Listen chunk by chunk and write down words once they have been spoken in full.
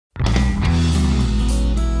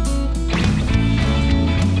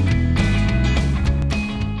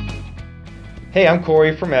Hey, I'm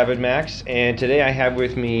Corey from AvidMax, and today I have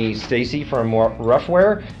with me Stacy from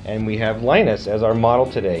Ruffwear, and we have Linus as our model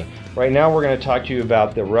today. Right now we're going to talk to you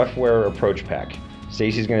about the Ruffwear Approach Pack.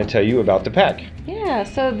 Stacy's going to tell you about the pack. Yeah,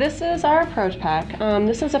 so this is our approach pack.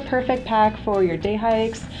 This is a perfect pack for your day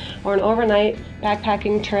hikes or an overnight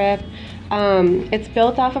backpacking trip. It's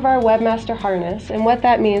built off of our Webmaster harness, and what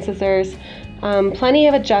that means is there's plenty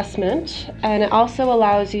of adjustment, and it also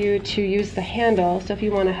allows you to use the handle. So if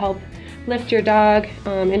you want to help lift your dog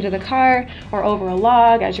into the car or over a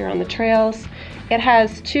log as you're on the trails. It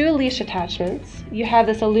has 2 leash attachments. You have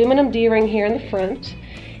this aluminum D-ring here in the front,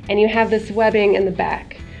 and you have this webbing in the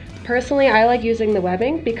back. Personally, I like using the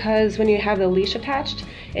webbing because when you have the leash attached,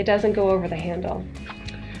 it doesn't go over the handle.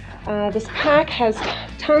 This pack has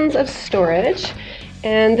tons of storage,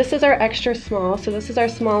 and this is our extra small, so this is our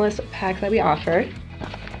smallest pack that we offer.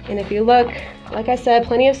 And if you look, like I said,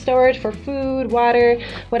 plenty of storage for food, water,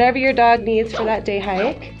 whatever your dog needs for that day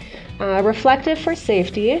hike. Reflective for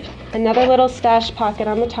safety, another little stash pocket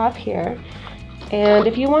on the top here. And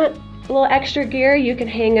if you want a little extra gear, you can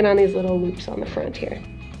hang it on these little loops on the front here.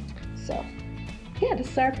 So, yeah, this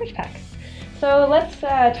is our approach pack. So let's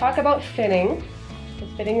talk about fitting,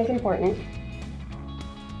 because fitting is important.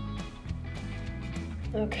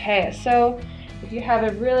 Okay, so if you have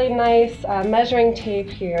a really nice measuring tape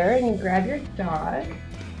here, and you grab your dog,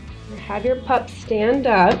 and have your pup stand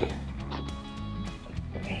up.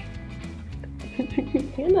 Okay.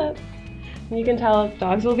 Stand up. And you can tell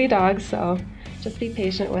dogs will be dogs, so just be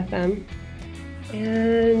patient with them.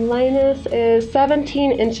 And Linus is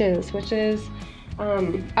 17 inches, which is,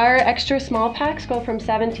 our extra small packs go from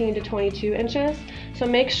 17 to 22 inches. So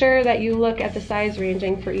make sure that you look at the size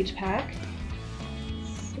ranging for each pack.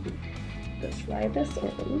 Just slide this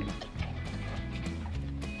in.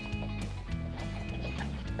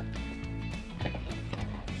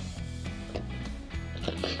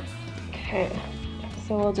 Okay,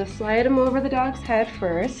 so we'll just slide them over the dog's head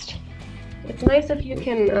first. It's nice if you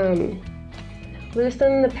can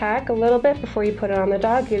loosen the pack a little bit before you put it on the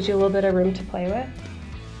dog. Gives you a little bit of room to play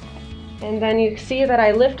with. And then you see that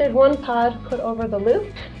I lifted one pod, put over the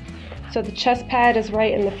loop. So the chest pad is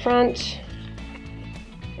right in the front.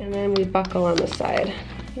 And then we buckle on the side.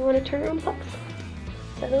 You want to turn around, pups?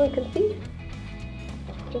 So everyone can see?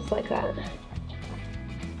 Just like that.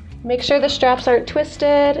 Make sure the straps aren't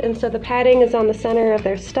twisted, and so the padding is on the center of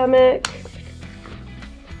their stomach.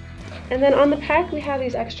 And then on the pack, we have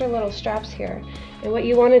these extra little straps here. And what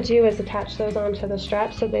you want to do is attach those onto the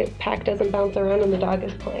straps so the pack doesn't bounce around when the dog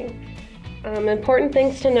is playing. Important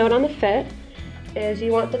things to note on the fit is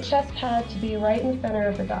you want the chest pad to be right in the center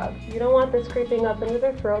of the dog. You don't want this creeping up into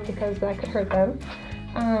their throat because that could hurt them.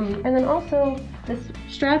 And then also this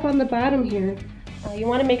strap on the bottom here, you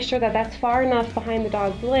want to make sure that that's far enough behind the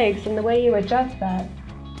dog's legs, and the way you adjust that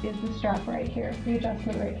is the strap right here, the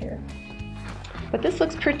adjustment right here. But this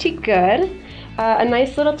looks pretty good. A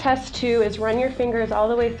nice little test too is run your fingers all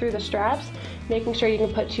the way through the straps, making sure you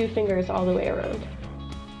can put 2 fingers all the way around.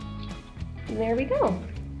 And there we go.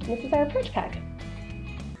 This is our approach pack.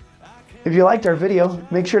 If you liked our video,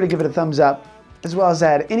 make sure to give it a thumbs up, as well as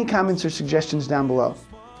add any comments or suggestions down below.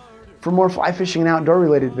 For more fly fishing and outdoor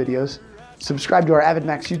related videos, subscribe to our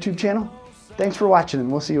AvidMax YouTube channel. Thanks for watching,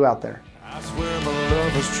 and we'll see you out there. I swear my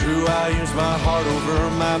love is true, I use my heart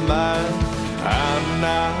over my mind. I'm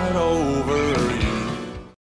not over you.